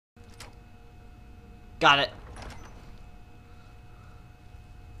Got it.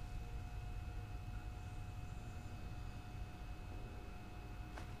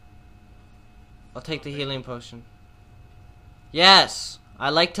 I'll take the healing potion. Yes! I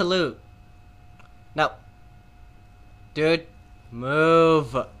like to loot. No. Dude.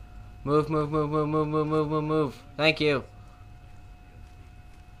 Move. Move, move, move, move, move, move, move, move, move. Thank you.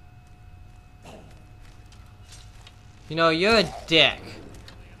 You know, you're a dick.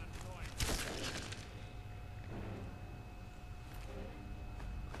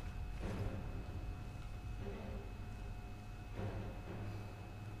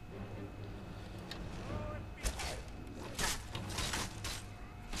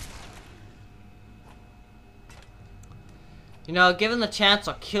 You know, given the chance,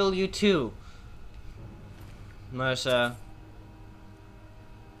 I'll kill you too, Mercer.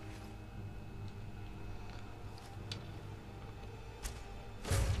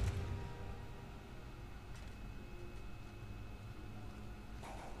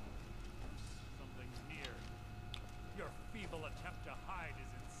 Something's near. Your feeble attempt to hide is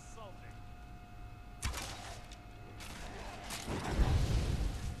insulting.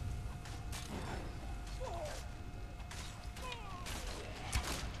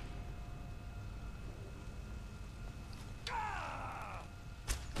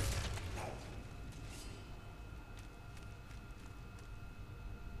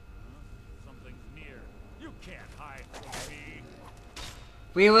 Something's near. You can't hide from me.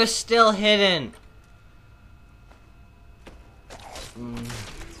 We were still hidden.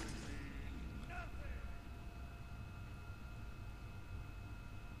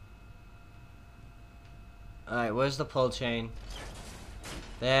 Alright, where's the pull chain?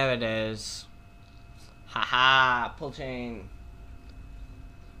 There it is. Haha, pull chain.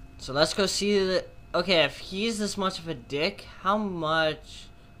 So let's go see the... Okay, if he's this much of a dick, how much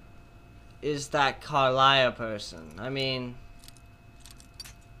is that Carlisle person? I mean...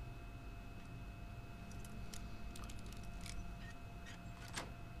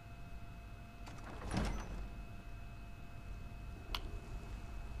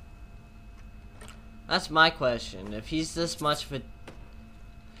 That's my question. If he's this much of a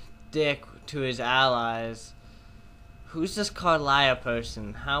dick to his allies, who's this Carlisle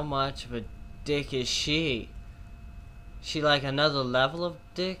person? How much of a dick is she? She like another level of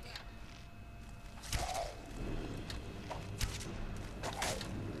dick?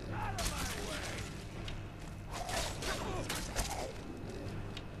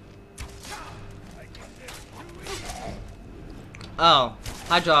 Oh,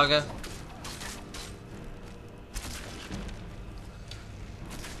 hi Draga.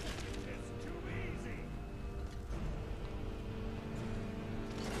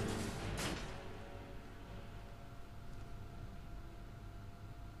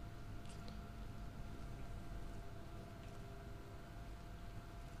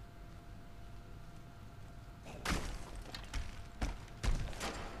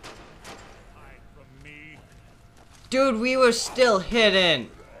 Dude, we were still hidden.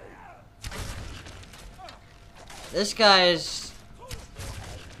 This guy is...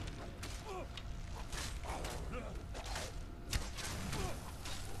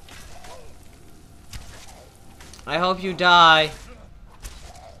 I hope you die.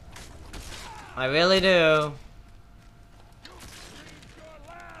 I really do.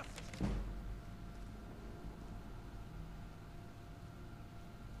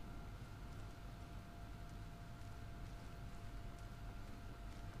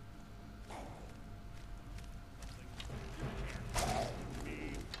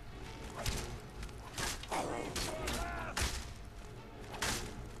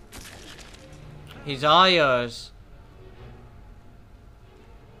 He's all yours.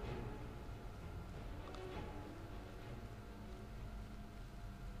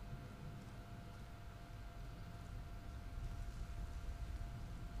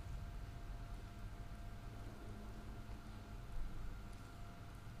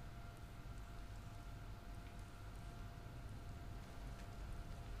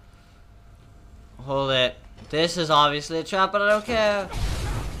 Hold it. This is obviously a trap, but I don't care.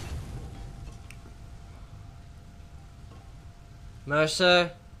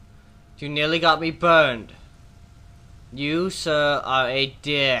 Mercer, you nearly got me burned. You, sir, are a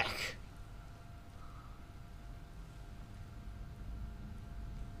dick.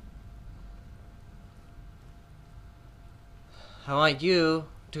 I want you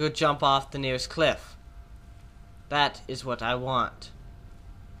to go jump off the nearest cliff. That is what I want.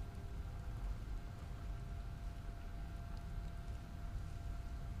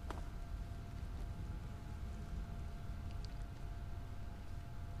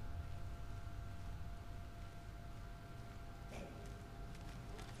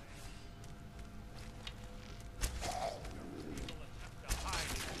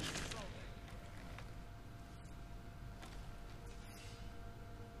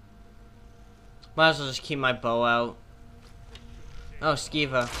 Might as well just keep my bow out. Oh,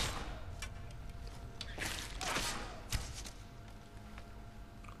 Skiva.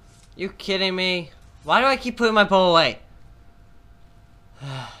 You kidding me? Why do I keep putting my bow away?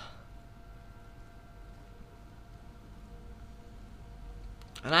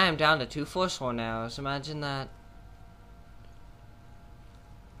 And I am down to 2 Forsworn arrows. Imagine that.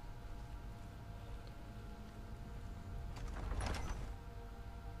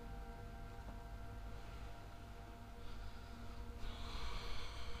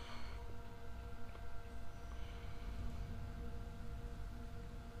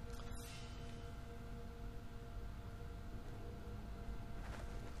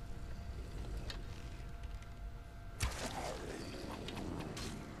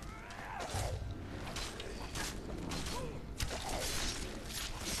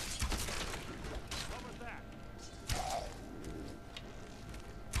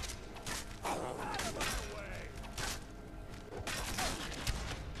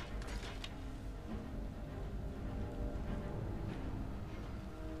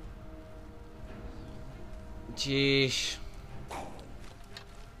 Jeez.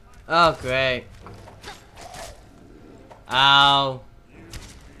 Oh, great. Ow.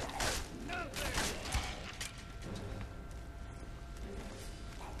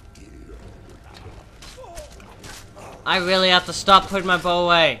 I really have to stop putting my bow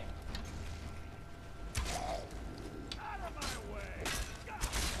away.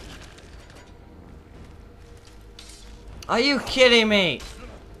 Are you kidding me?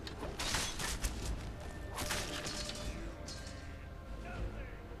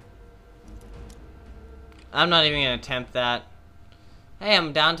 I'm not even gonna attempt that. Hey,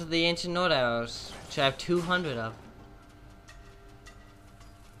 I'm down to the ancient Nord arrows, which I have 200 of.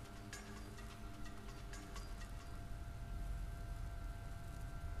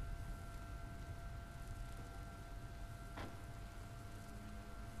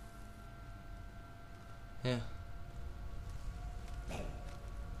 Yeah.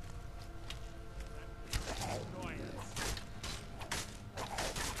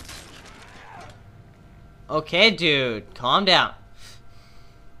 Okay, dude, calm down.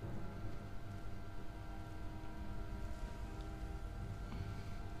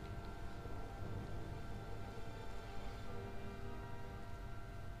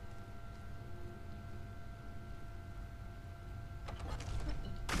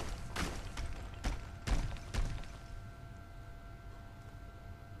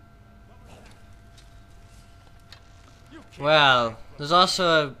 Well, there's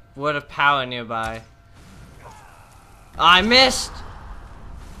also a word of power nearby. I missed!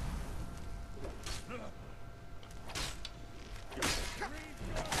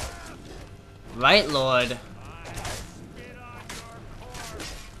 Right, Lord.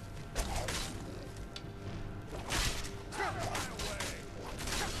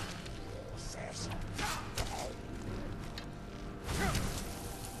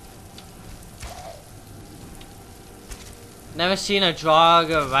 Never seen a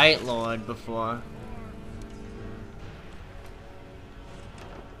Draugr Right Lord before.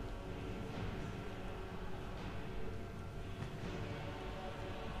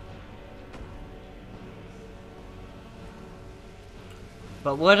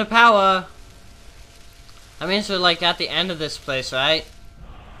 But word of power. I mean, so like at the end of this place, right?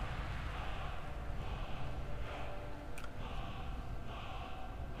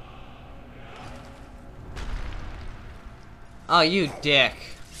 Oh, you dick.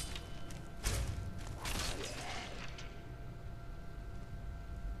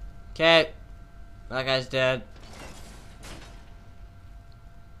 Okay. That guy's dead.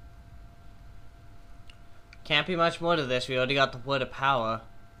 Can't be much more to this. We already got the word of power.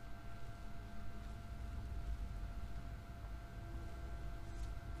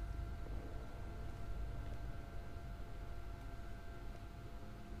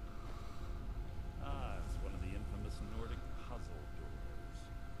 It's one of the infamous Nordic puzzle doors.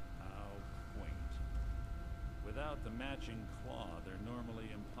 How quaint. Without the matching claw, they're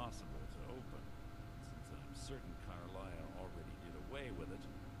normally impossible to open. Since I'm certain Carlisle already did away with it,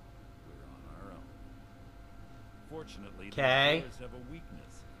 we're on our own. Fortunately, the doors have a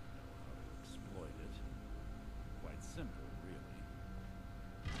weakness. Know how to exploit it. Quite simple, really.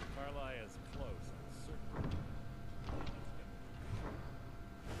 Carlisle is close, I'm certain.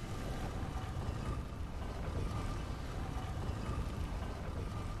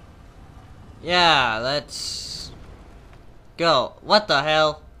 Yeah, let's go. What the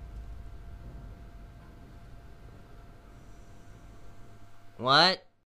hell? What?